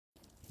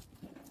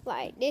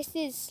Right, this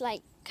is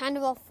like kind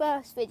of our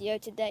first video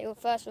today, or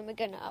first one we're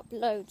going to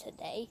upload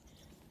today.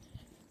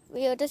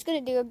 We are just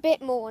going to do a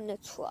bit more on the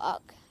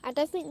truck. I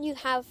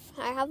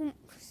haven't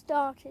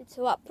started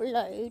to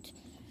upload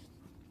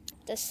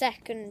the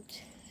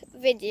second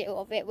video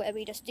of it where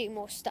we just do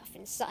more stuff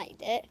inside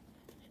it,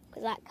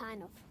 because that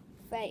kind of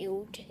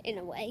failed in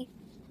a way.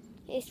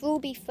 This will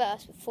be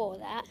first before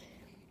that.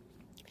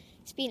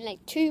 It's been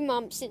like 2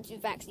 months since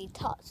we've actually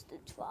touched the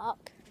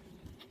truck.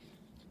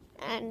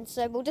 And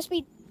so we're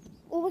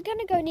going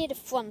to go near the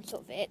front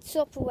of it,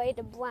 chop away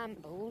the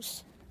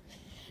brambles,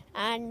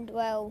 and,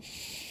 well,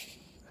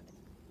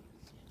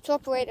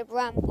 chop away the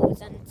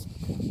brambles and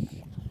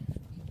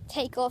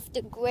take off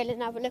the grill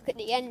and have a look at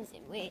the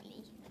engine,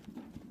 really.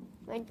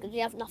 Because we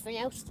have nothing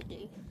else to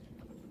do.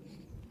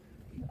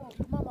 Oh,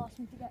 Mum asked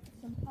me to get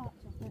some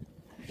parts off it.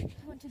 She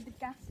wanted the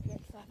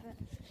gaskets off it.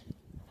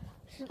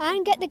 I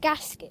can get the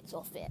gaskets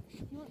off it,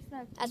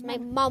 as my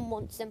mum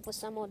wants them for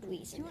some odd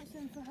reason. She wants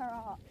them for her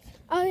art.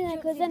 Oh yeah,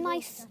 because they're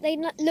nice. They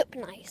look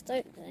nice,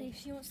 don't they?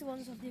 She wants the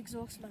ones with the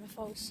exhaust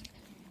manifolds.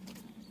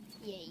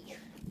 Yay.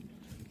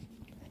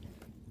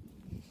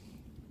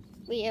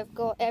 We have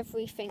got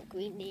everything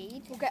we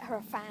need. We'll get her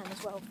a fan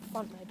as well for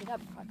fun, maybe.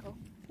 That'd be quite cool.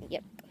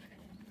 Yep.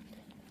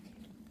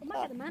 I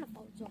might get the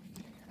manifolds off.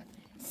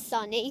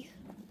 Sunny.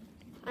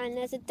 And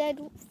there's a dead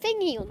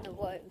thingy on the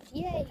road.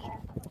 Yay.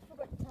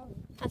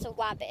 That's a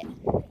rabbit.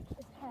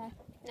 It's hair.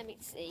 Let me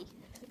see.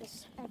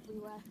 It's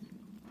everywhere.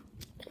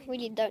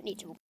 We don't need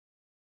to.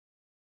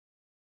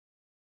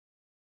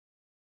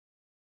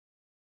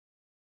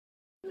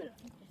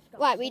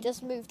 Right, we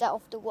just moved that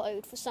off the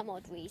road for some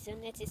odd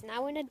reason. It is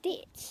now in a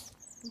ditch.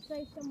 And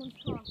save someone's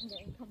car from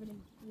getting covered in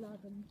blood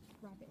and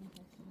rabbit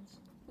intestines.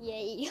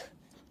 Yay.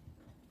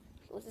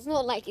 Well, it's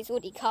not like it's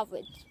already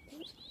covered.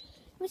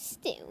 But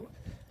still.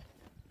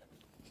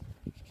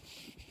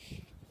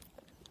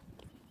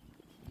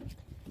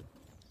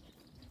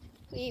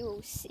 We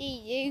will see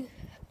you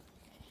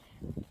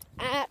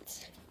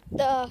at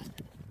the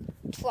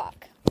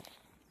truck.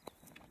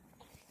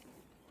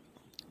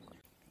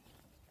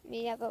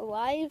 We have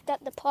arrived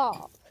at the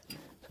park.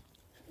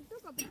 We've still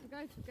got a bit to go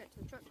to get to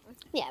the truck though.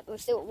 Yeah, but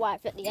we've still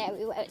arrived at the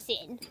area where it's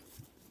in.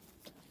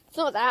 It's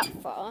not that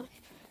far,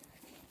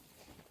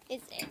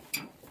 is it?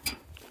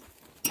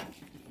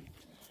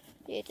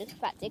 You're just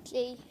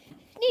practically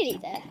nearly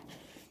there.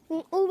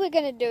 All we're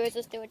going to do is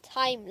just do a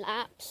time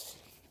lapse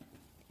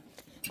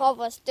of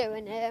us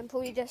doing it and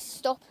probably just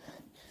stop,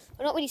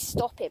 well, not really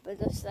stop it, but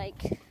just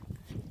like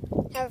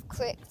have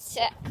quick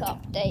tech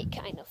update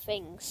kind of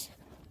things.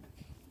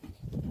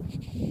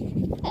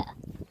 Yeah.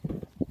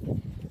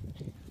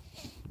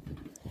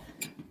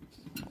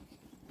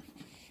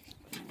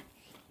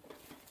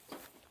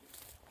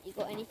 You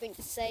got anything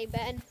to say,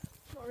 Ben?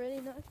 Not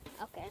really, no.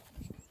 Okay,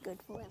 good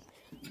for him.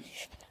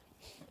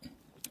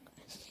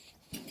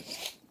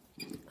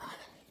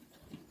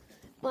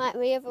 Right,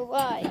 we have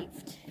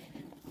arrived.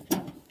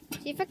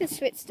 See if I can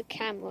switch the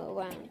camera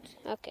around.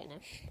 Okay, now.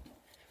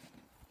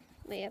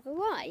 We have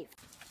arrived.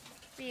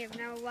 We have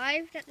now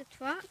arrived at the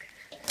truck.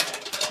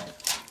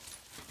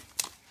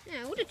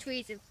 Yeah, all the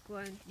trees have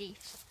grown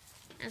leaves.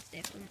 That's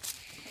different.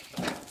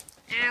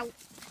 Ow!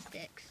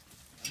 Sticks.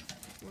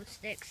 More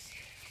sticks.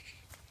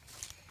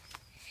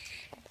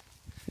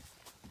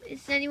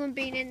 Has anyone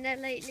been in there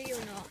lately or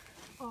not?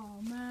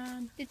 Oh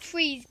man. The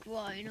tree's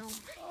grown on.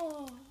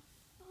 Oh,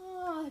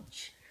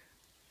 fudge.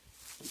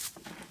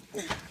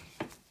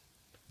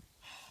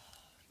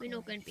 We're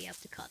not going to be able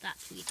to cut that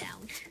tree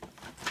down.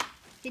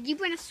 Did you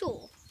bring a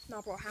saw? No,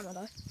 I brought a hammer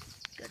though.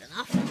 Good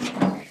enough.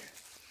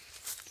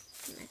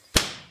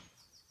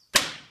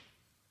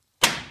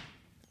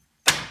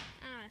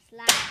 Ah, it's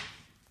loud.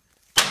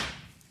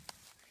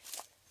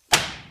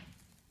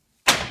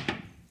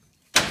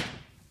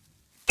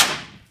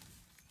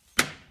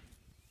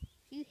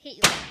 You hit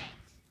your head.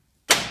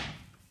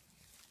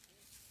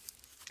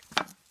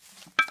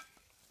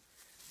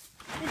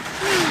 The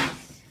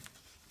trees.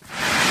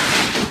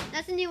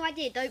 That's a new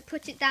idea. Don't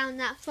put it down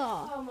that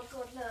far. Oh my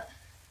god, look.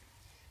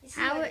 It's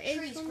How like it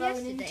trees is from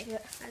growing yesterday. into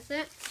it. Has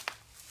it?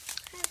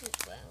 Has it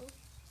well?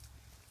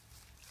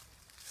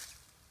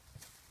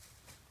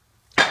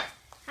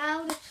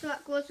 How the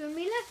truck was when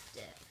we left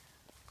it.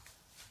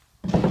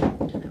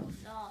 That was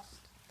last.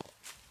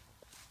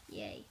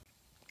 Yay.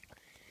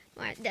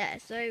 Right there,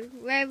 so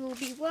where we'll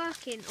be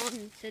working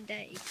on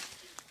today.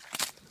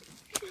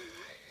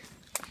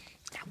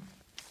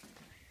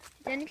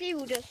 Technically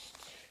we'll just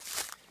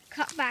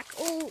cut back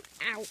all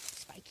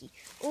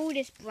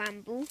this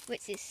bramble,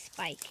 which is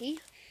spiky.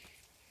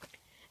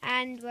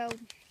 And well,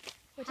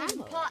 We're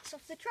taking parts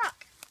off the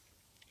truck.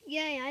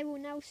 yay, I will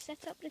now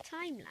set up the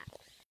time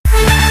lapse.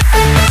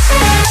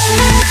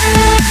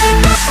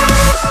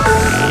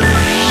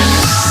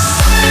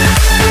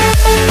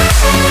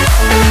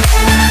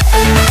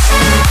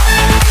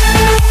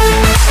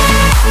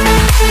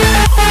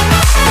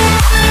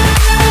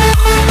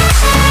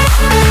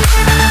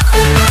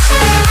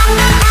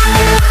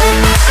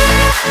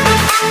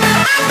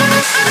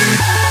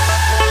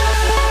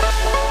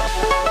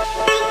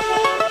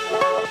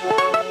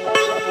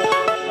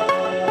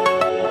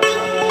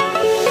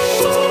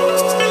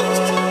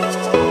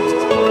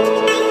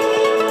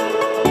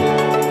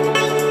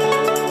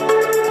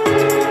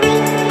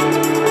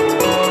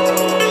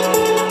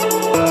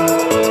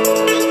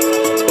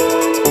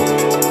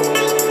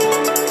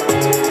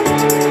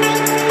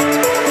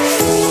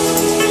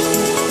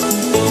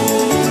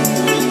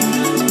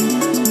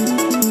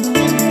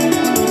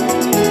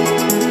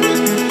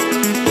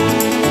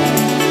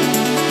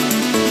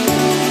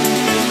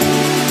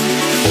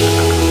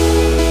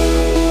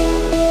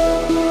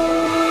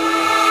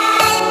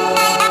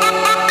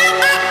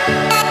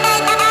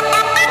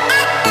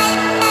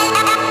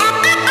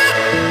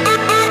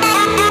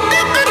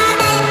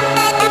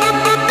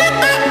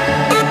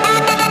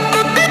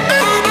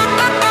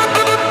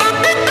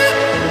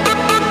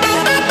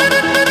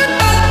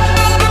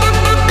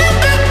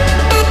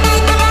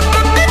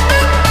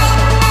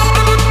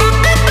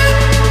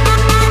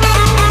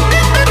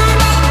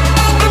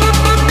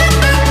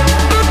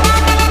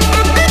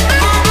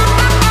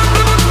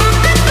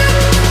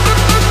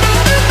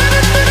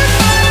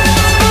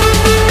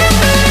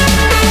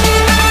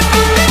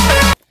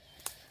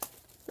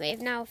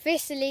 now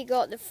officially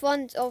got the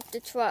front of the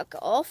truck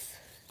off.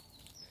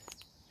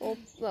 Or,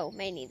 well,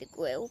 mainly the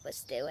grill, but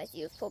still, as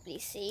you've probably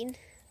seen.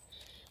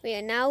 We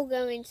are now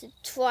going to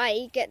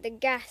try get the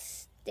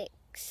gas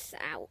sticks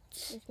out.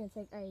 It's going to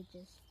take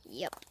ages.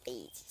 Yep,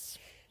 ages.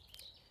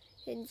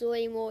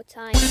 Enjoy more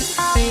time.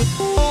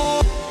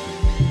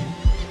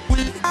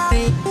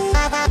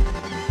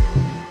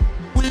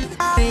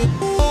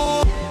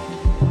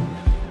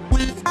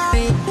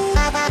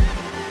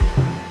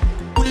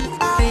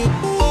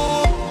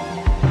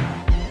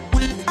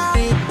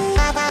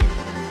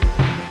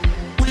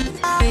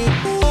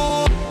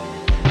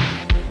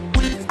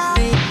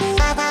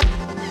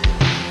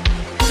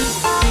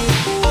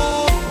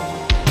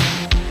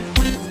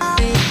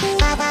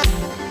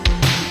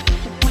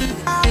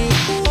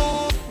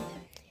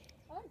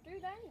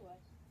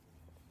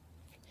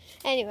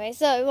 Anyway,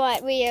 so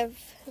right, we have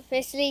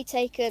officially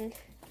taken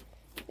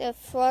the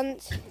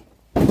front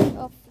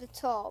off the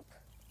top,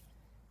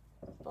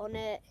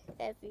 bonnet,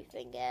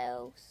 everything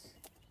else.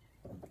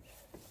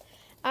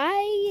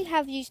 I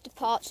have used the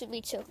parts that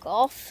we took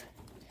off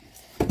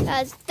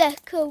as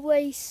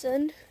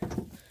decoration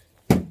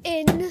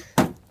in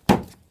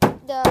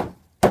the,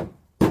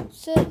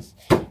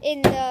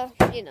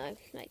 you know,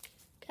 like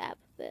cab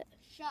bit.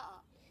 Shut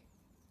up.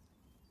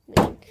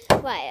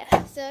 Right,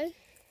 yeah, so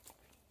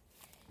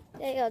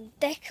they are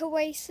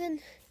decoration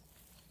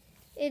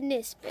in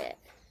this bit.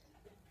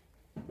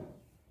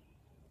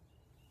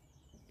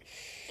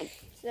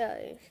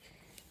 So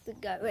we're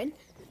going.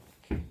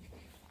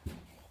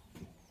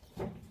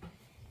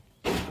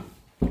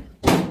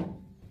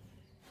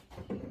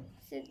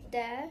 So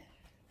there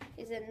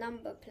is a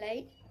number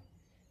plate,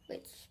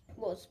 which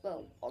was,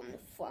 well, on the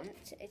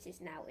front. It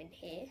is now in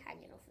here,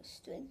 hanging off a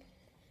string.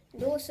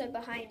 And also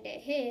behind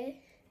it here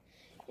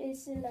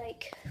is the,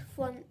 like,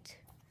 front,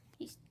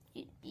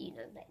 you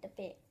know, like the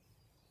bit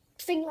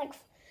thing,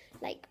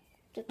 like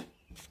the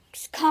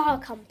car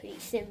company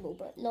symbol,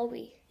 but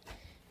lorry.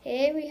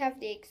 Here we have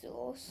the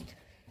exhaust,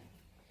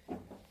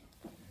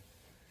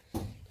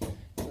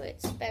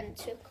 which Ben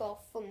took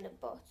off from the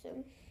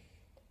bottom.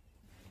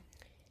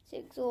 The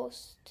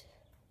exhaust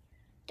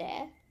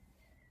there.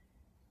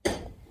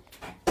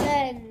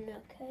 Then,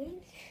 okay,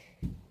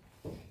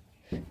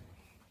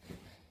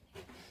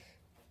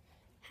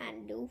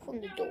 handle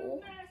from the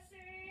door.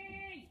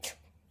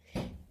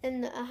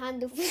 And a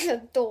handle for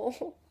the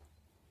door.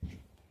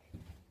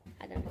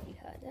 I don't know if you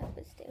heard that,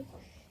 but still.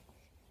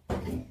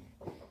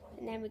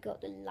 And then we got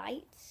the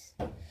lights.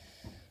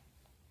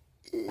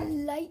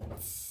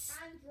 Lights.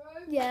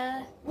 Andrew?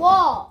 Yeah.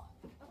 What?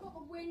 I've got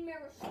the wind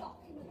mirror stuck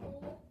in the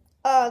door.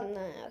 Oh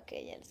no,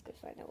 okay, yeah, let's go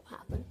find out what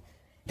happened.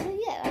 So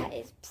yeah, that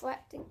is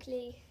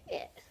practically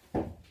it.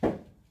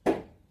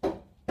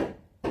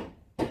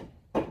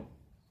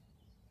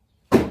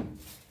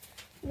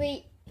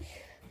 We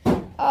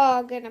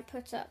are gonna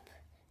put up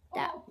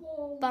that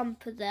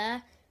bumper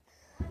there.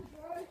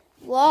 Andrew?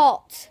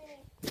 What?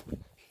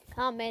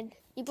 Come in.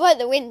 You broke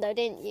the window,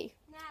 didn't you?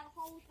 Now the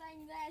whole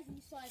thing there's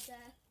inside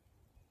there.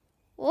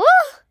 What?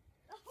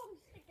 The whole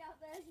stick out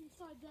there's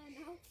inside there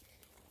now.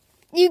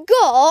 You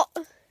got?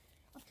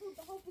 I pulled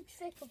the whole big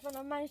stick off and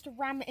I managed to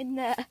ram it in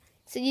there.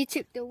 So you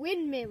took the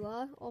wind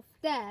mirror off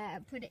there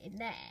and put it in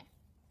there?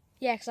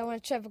 Yeah, because I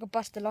wanted to see if I could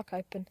bust the lock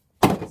open.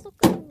 What's not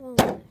going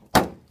wrong?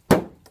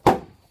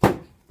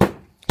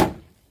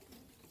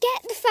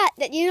 Get the fact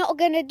that you're not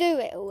going to do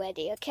it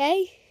already,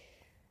 okay?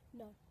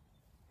 No.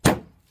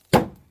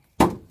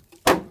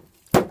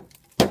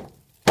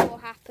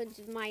 What happens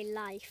with my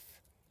life?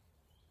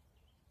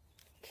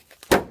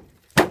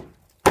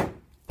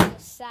 The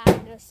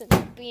sadness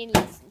of being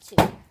listened to.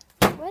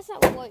 Where's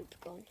that rope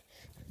gone?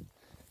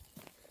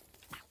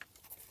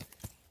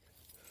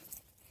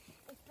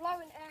 It's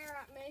blowing air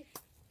at me.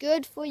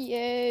 Good for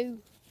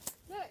you.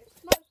 Look, it's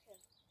smoking.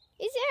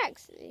 Is it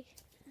actually?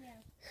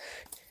 Yeah.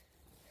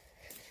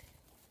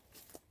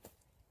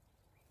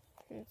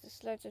 There's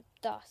just loads of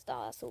dust.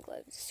 Oh, that's all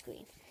over the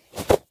screen.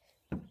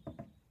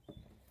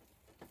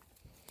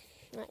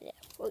 Right there.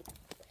 Whoa.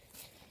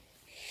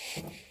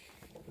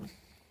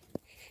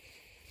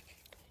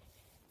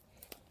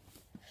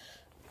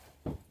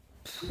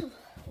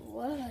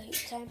 Right,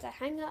 time to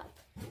hang up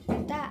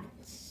that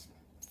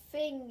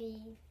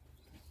thingy,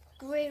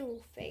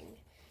 grill thing.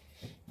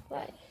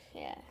 Right,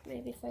 yeah,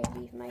 maybe if I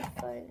leave my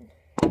phone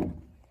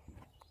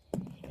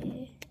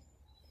here.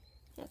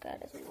 Okay,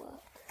 that doesn't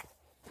work.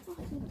 Oh,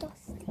 it's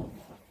dusty.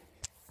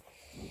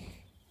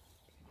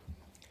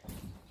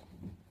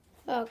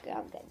 Okay,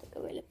 I'm getting the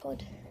gorilla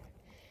pod.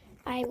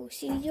 I will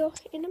see you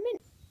in a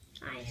minute.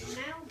 I am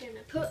now going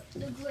to put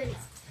the grill up.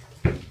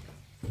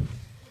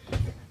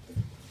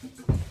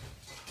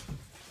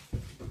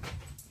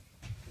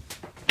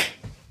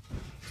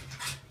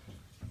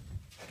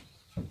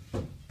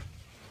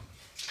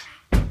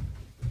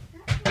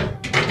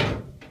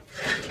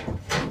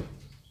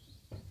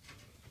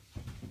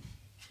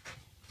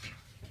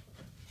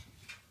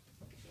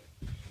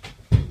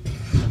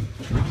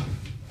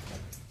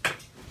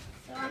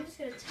 I'm just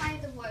going to tie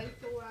the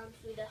rope around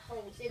through the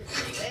holes in the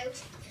grill,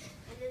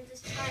 and then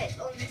just tie it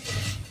onto the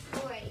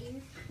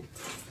frame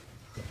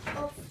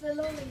of the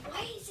lorry.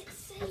 Why is it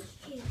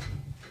shaking?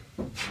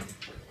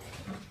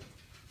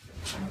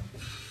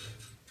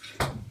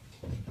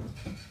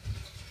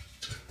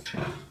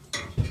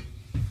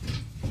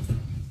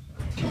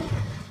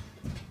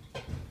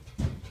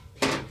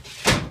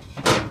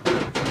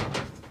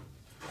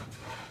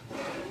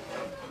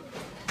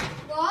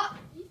 What? Are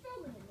you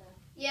filming in there?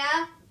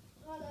 Yeah.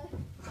 Hello.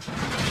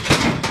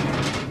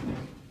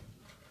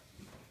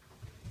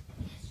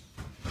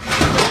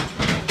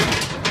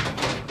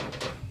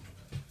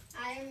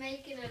 I am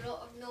making a lot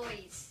of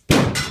noise. You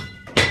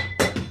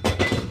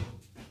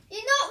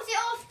knocked it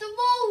off the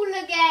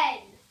wall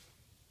again.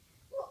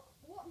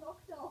 What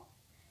knocked off?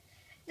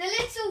 The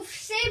little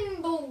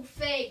symbol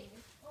thing.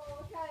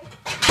 Oh, okay.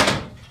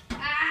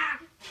 Ah.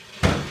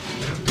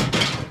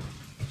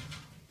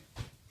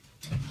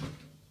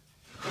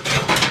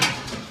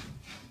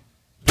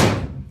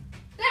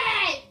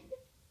 Ben!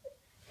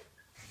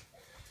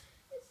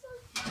 It's so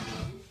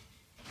funny.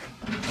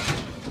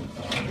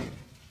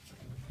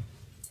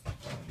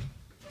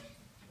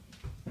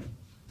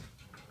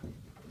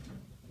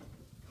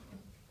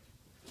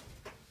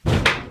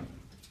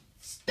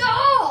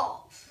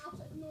 Stop! How to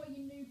annoy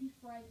your newbie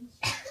friends.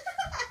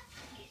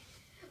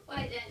 Well,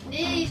 they're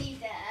nearly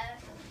there,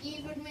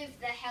 even with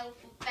the help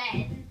of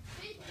Ben.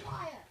 Be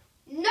quiet.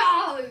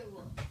 No!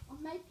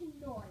 I'm making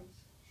noise.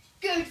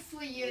 Good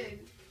for you.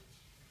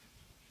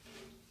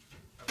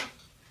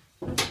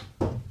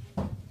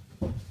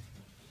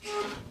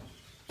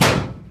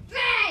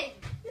 Ben!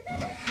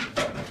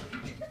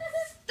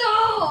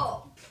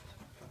 Stop!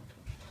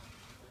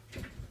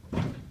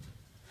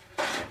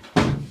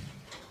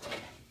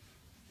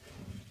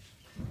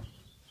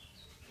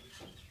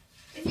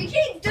 If you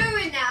keep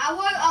doing that, I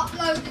won't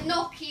upload the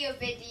Nokia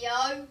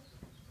video.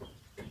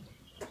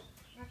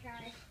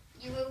 Okay.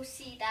 You will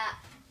see that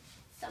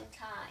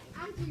sometime.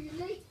 Andrew, you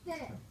leaked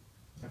it.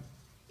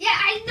 Yeah,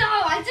 I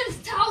know. I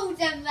just told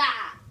them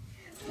that.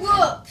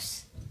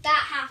 Whoops.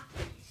 That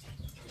happened.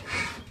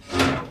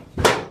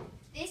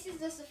 This is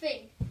just a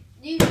thing.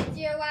 New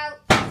video out.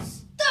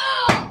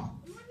 Stop!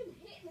 I'm not even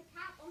hitting the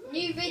cap. I'm not New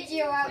even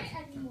video hitting the out. bit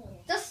anymore.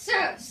 Just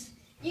search.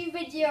 New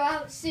video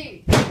out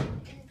soon.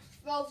 It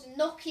involves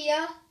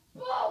Nokia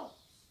Whoa!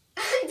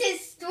 and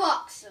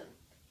destruction.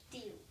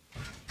 Deal.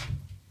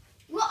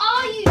 What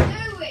are you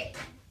doing?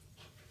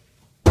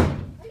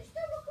 Are you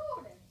still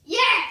recording?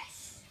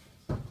 Yes.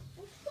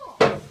 Well, stop.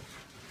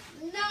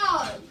 No.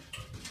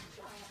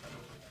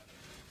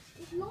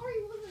 If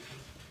Laurie wasn't...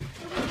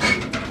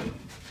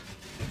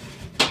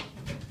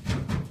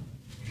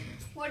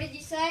 What did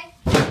you say?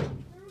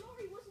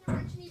 Laurie wasn't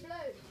originally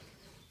blue.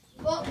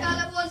 What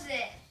colour was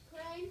it?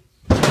 Cream.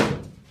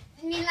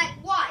 You mean like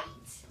white?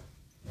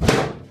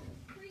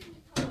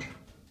 Creamy colour.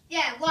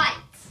 Yeah, white.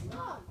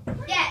 No.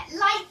 Yeah,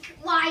 like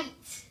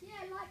white.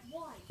 Yeah, like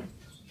white.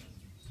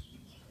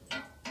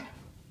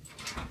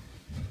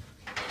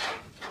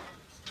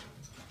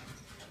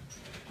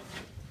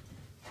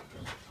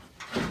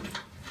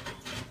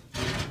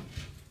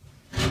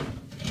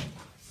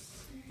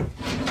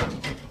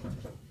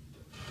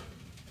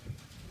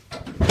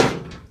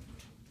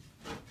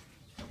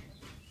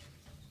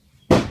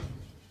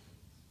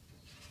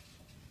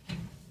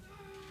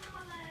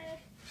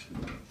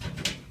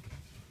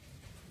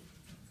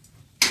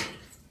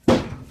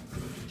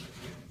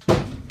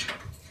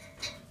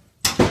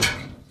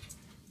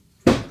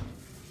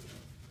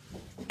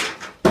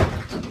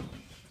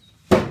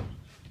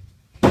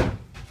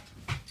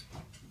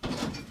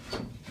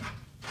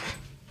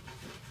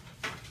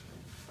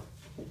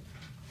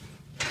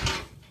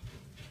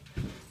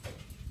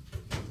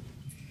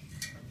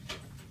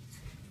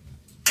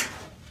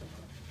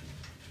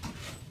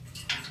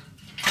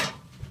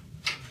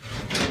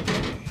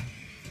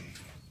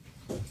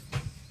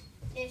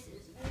 This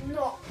is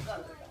not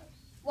gonna go.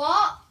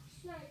 What?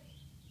 Snake.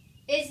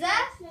 Is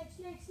there?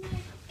 Snake.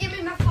 Give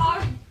me my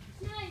phone.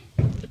 Snake.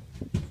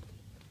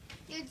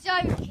 You're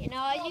joking,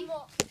 are I'm you?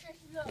 not. Just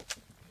look.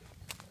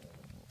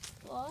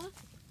 What?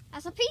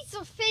 That's a piece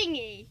of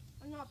thingy.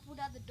 I'm gonna pull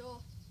out the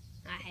door.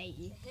 I hate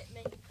you. It hit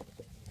me.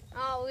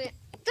 Oh,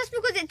 just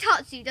because it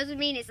touched you doesn't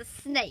mean it's a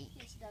snake.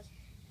 Yes, it does.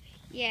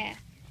 Yeah.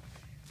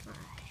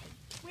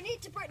 We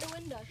need to break the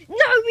window.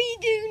 No, we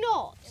do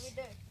not. Yeah, we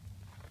do.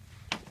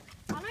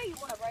 I know you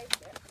want to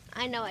raise it.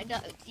 I know I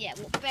don't. Yeah,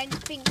 well, Ben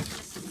thinks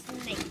it's a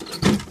snake.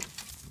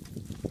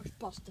 Push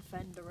past the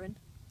fender in.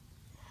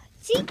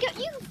 See, you can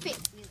fit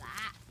with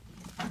that.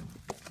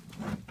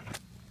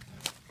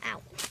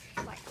 Ow.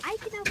 Right, I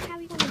can now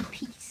carry on in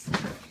peace.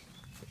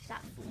 If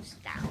that falls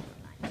down.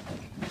 Like.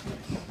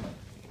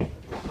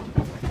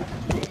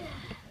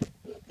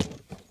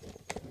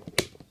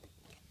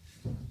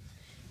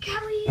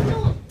 Carry it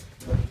on.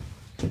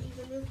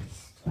 Even with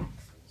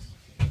distractions.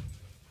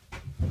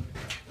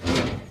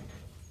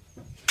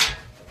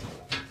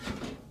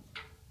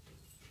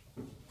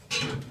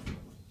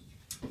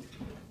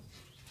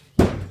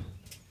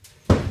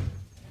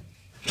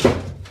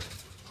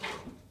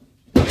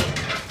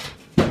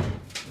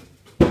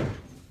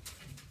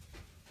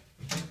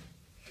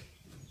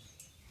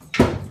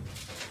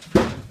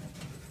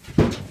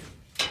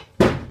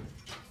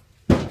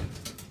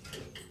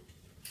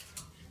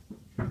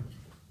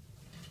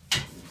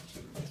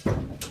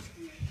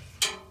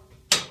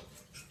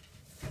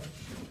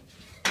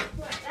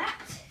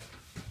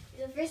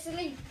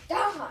 officially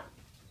done.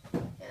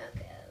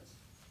 Okay.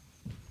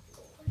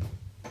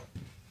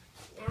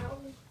 Now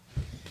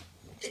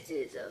it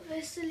is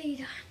officially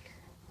done.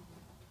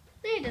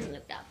 It doesn't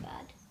look that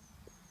bad.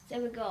 So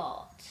we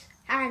got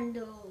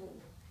handle,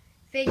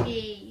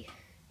 thingy,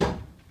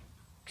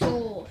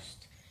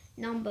 exhaust,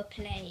 number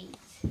plate,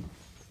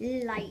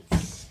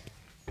 lights,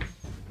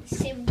 the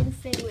symbol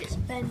thing which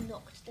Ben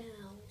knocked down.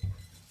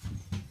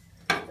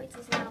 Which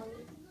is now.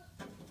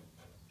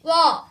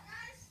 What?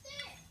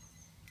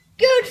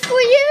 Good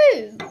for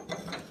you!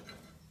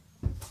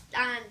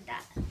 And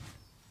that.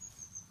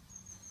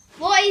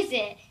 What is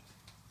it?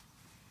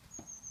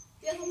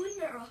 You have a wind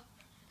mirror.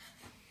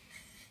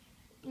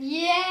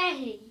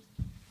 Yay!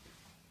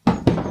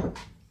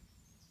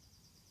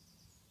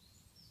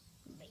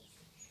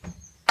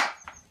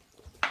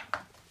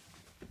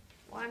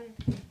 One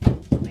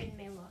wind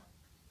mirror.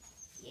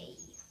 Yay.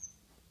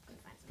 I'm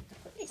gonna find something to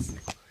put this now.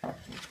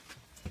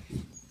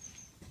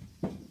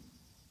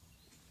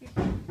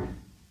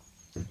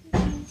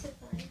 Need to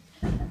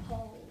find a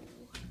hole.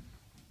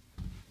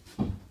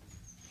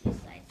 This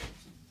side's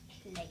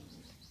plain.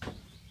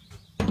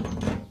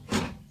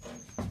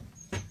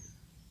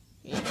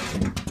 Yeah.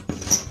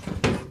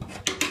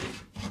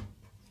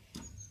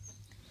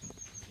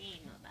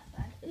 Not that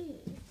bad. Ooh,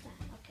 what's that?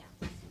 Okay.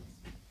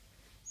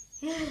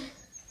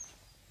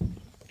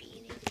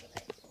 Being into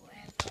it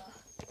forever.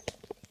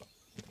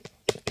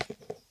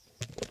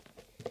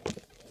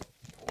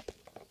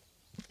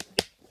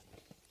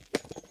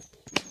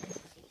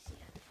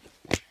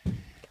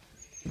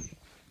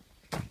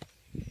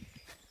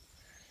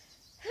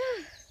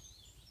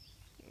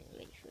 I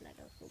really feel like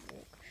I could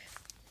walk.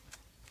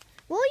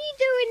 What are you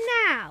doing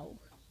now?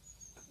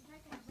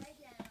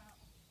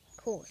 Of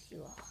course you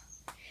are.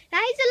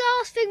 That is the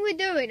last thing we're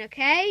doing, okay?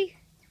 Okay.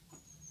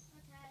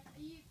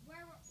 Are you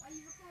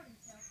recording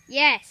still?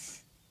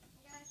 Yes.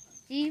 Okay.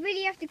 Do you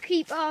really have to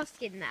keep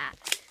asking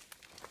that?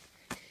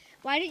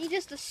 Why don't you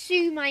just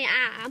assume I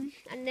am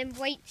and then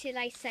wait till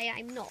I say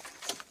I'm not?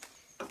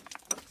 So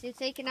you're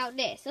taking out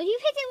this. So you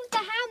hit it with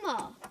the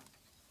hammer.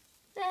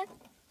 There.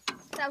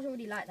 That was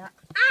already like that.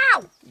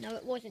 Ow! No,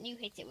 it wasn't. You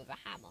hit it with a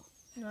hammer.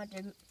 No, I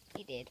didn't.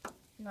 You did.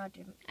 No, I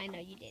didn't. I know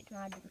you did. No,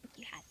 I didn't.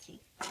 You had to.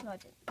 No, I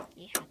didn't.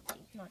 You had to.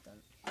 No, I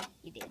didn't.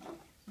 You did.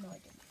 No, I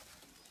didn't.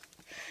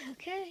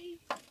 Okay.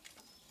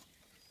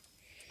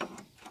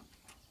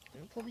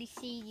 I'll probably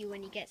see you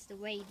when he gets the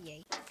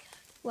radiator.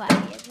 Well,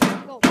 yes,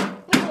 we've got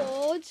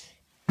board.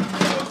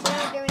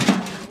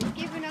 We've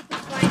given up a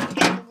trying to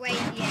get the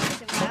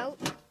radiator out.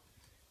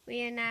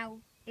 We are now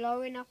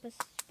blowing up a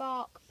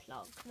spark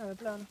plug. No, we're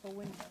blowing up a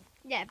window.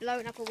 Yeah,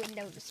 blowing up a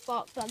window with a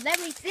spark plug. Let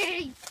me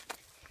see.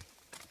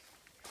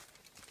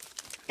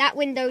 That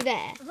window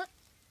there. Uh-huh.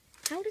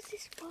 How does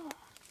this work?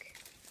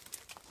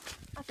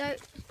 I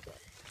don't.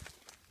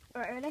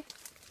 Alright, ready?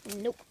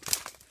 Nope.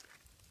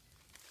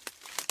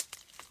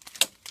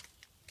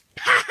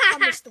 I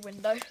missed the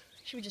window.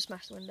 Should we just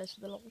smash the windows for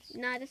the lols?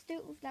 No, let's do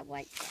it with that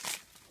white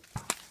stuff.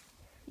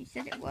 You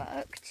said it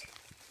worked.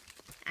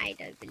 I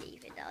don't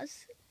believe it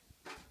does.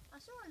 I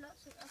saw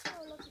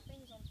lots of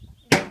things on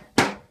internet.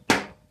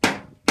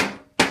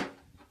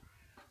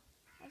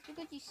 That's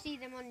because you see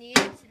them on the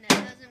internet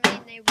doesn't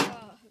mean they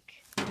work.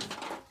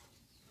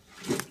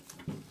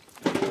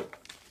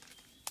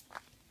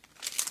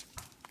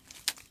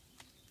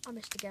 I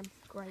missed again.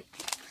 Great.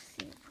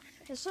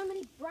 There's so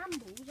many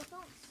brambles, I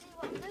can't see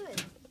what I'm doing.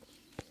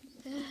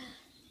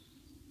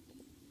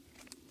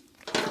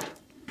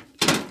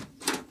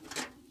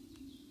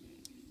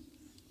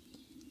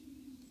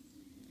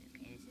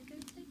 Okay, this is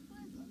going to take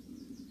forever.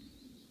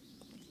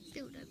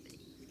 Still don't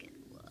believe it's going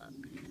to work.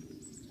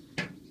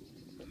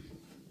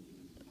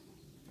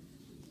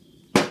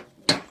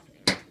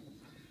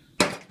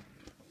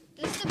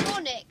 Does the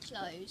bonnet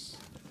close?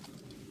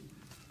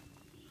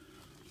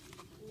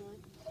 No.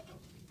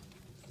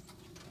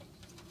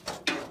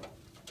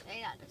 Okay,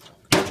 that does work.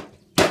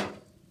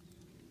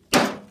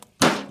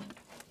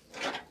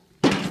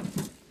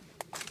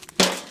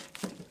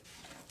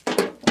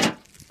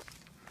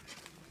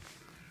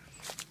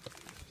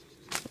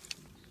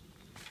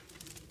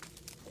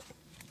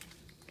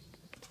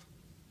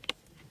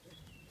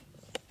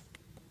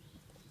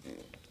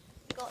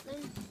 Got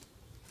them.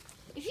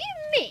 If you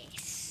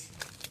miss,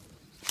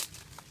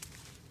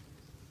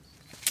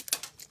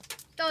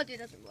 told you it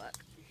doesn't work.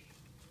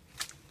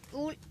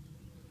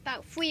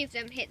 About 3 of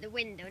them hit the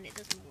window and it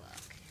doesn't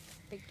work.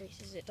 Big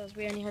pieces it does.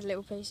 We only had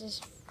little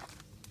pieces.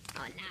 Oh,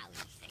 now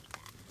you say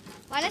that.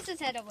 Well, let's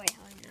just head away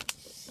home now.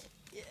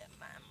 Yeah,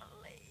 man, my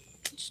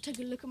legs. Just take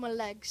a look at my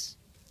legs.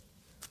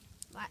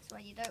 That's why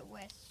you don't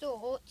wear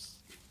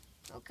shorts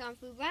or come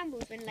through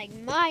brambles when, like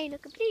mine, are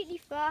completely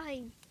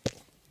fine.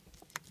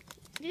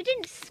 You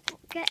didn't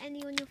get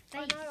any on your face.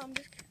 I know, I'm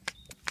just...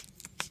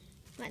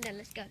 Right then,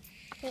 let's go.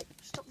 Okay,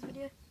 stop the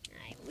video.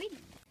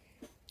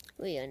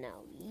 We are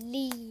now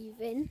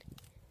leaving.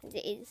 As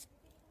it is.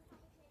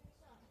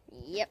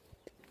 Yep.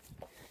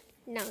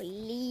 Now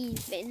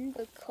leaving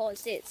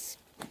because it's,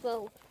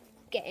 well,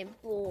 getting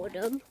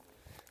boredom.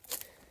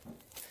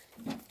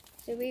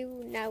 So we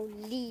will now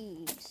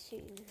leave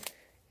soon.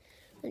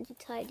 I need to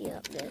tidy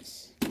up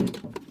this.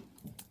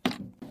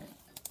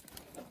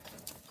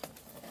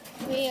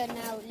 We are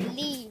now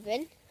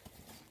leaving.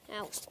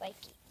 Now,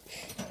 Spiky.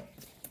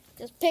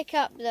 Just pick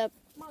up the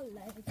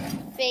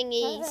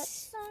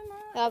thingies,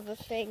 other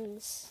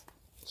things.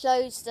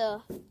 Close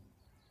the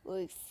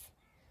roof.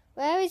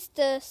 Where is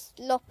the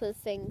lopper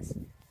things?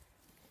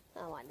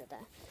 Oh, under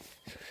there.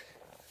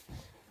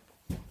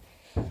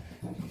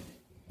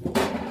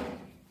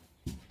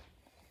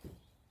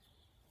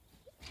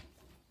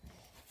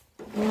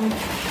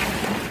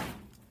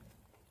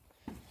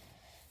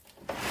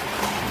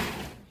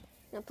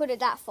 Now put it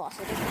that far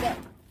so it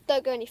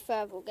don't go any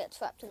further or get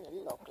trapped in the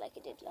lock like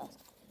it did last.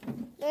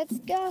 Let's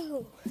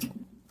go!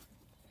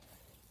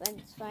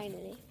 Vents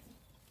finally.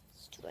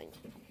 Strength.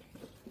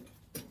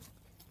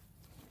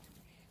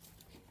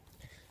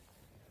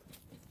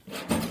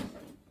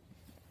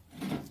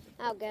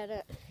 I'll get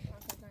it.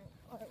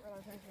 I don't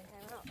realise anything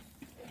came out.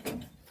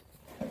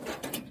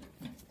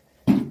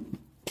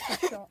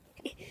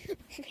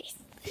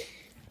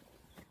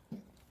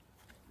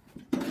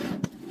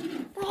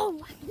 Oh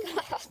my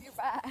god! You're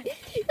bad.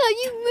 No,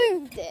 you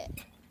moved it!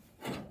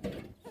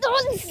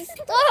 Don't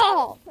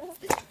stop!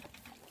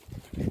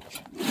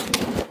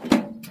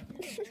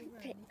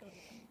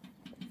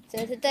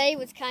 So today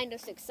was kind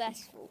of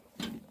successful.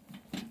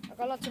 I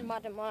got lots of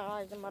mud in my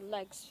eyes and my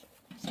legs.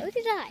 So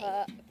did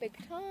I. Big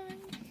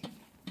time.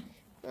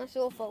 That's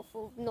your fault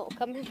for not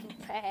coming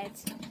prepared.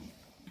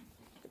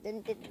 But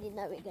then didn't you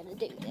know we're going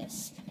to do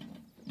this?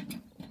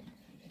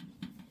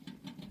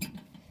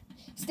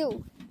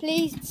 Still,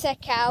 please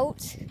check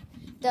out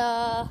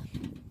our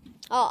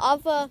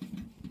other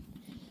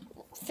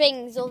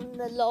things on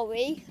the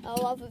lorry,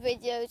 our other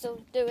videos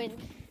of doing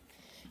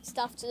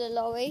stuff to the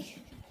lorry.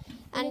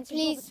 And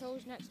please,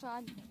 tools next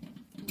time.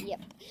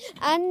 Yep.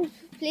 And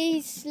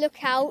please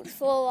look out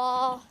for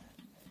our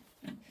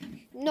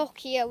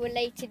Nokia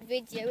related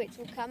video, which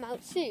will come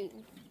out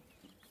soon.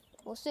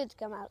 Or should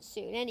come out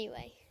soon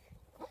anyway.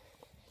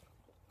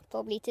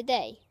 Probably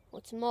today, or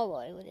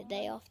tomorrow, or the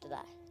day after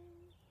that.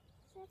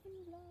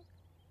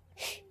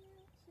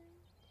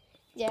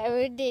 Yeah,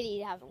 we really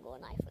haven't got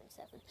an iPhone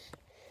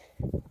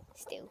 7.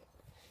 Still.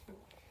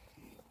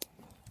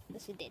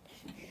 Yes, we did.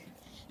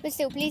 But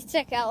still, please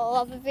check out our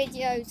other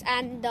videos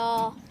and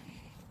our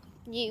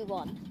new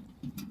one.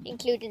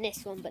 Including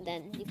this one, but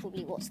then you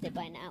probably watched it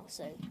by now,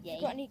 so yay.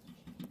 Got any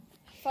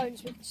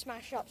phones we can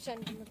smash up,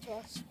 send them to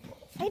us.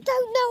 I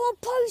don't know our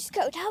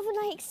postcode. Haven't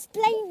I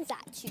explained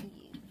that to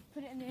you?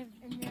 Put it in the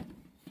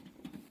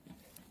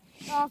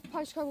our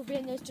postcode will be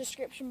in the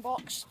description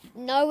box.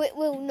 No, it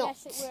will not.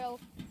 Yes, it will.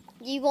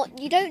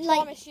 You don't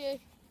like... Promise you.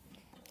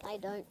 I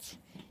don't. It's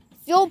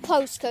your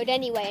postcode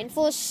anyway, and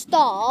for a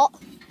start,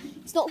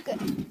 it's not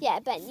good. Yeah,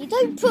 Ben, you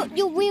don't put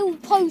your real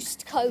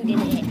postcode in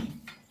it.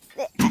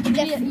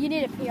 You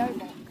need a PO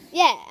box.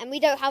 Yeah, and we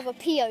don't have a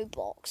PO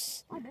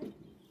box. I do.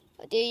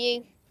 Oh, do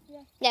you?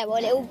 Yeah. Yeah,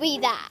 well, it will be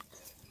that.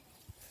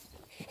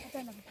 I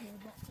don't have a PO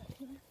box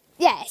actually.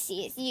 Yeah,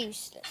 see, it's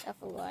useless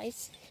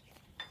otherwise.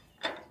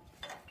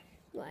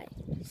 Right,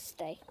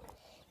 stay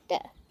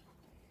there.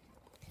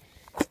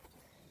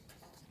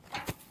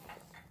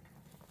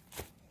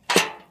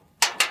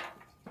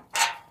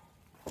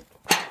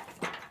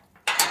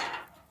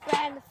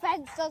 When the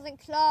fence doesn't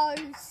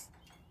close.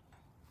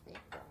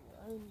 You've got your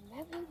own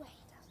merry way,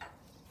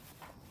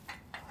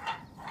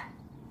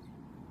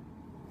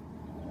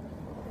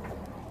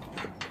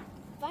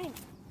 fine.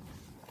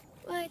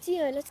 Right,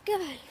 here, let's go.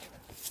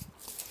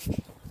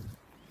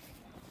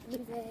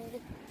 Move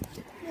it.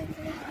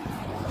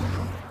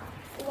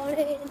 Go on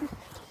in.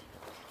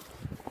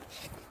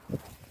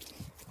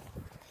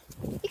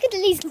 You could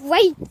at least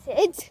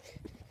waited.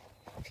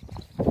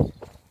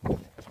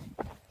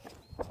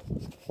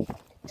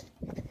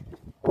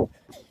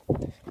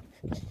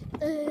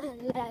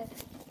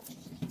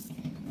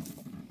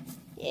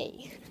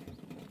 Yay.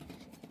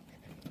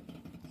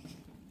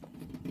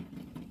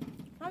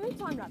 How many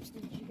time lapses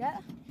did you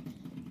get?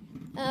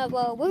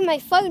 Well, with my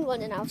phone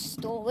running out of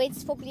storage,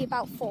 it's probably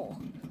about 4.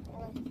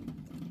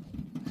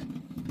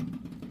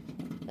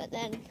 But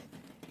then,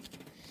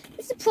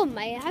 it's the problem,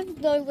 I have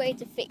no way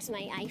to fix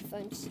my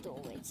iPhone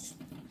storage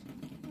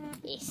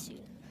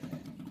issue.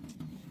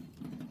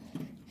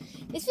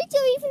 This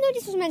video, even though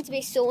this was meant to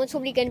be short, it's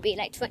probably going to be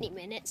like 20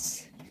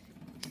 minutes.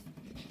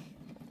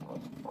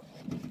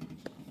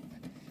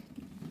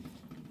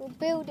 We'll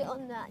build it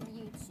on that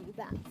YouTube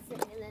app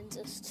thing and then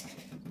just...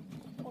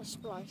 Or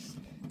splice?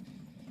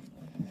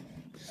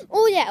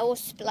 Oh yeah, or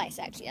splice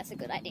actually, that's a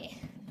good idea.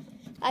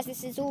 As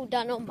this is all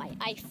done on my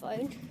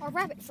iPhone. Our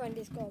rabbit friend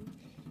is gone.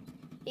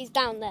 He's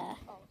down there.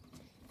 Oh.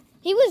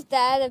 He was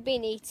there, they've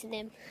been eating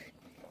him.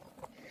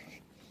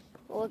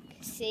 Or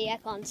see, I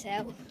can't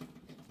tell.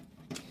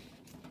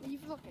 Are you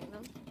vlogging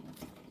them?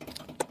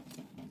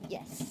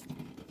 Yes.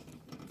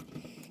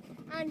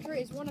 Andrew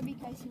is wannabe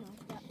Casey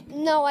Neistat.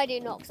 No, I do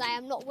not, because I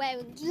am not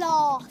wearing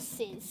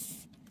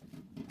glasses.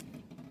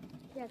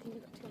 Yeah, because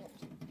you've got 2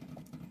 lips.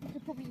 You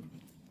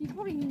could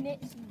probably knit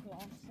some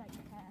glasses like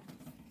your hair.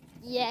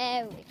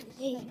 Yeah,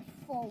 really.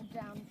 Don't fall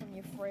down from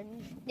your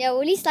fringe. Yeah,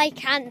 well, at least I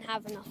can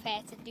have enough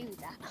hair to do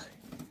that.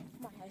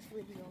 My hair's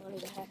really long. I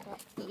need a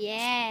haircut.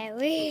 Yeah,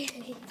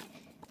 really.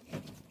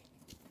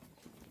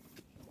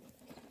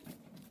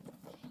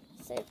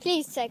 So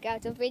please check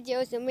out our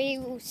videos and we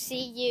will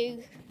see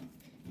you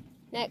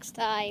next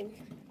time.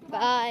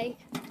 Bye.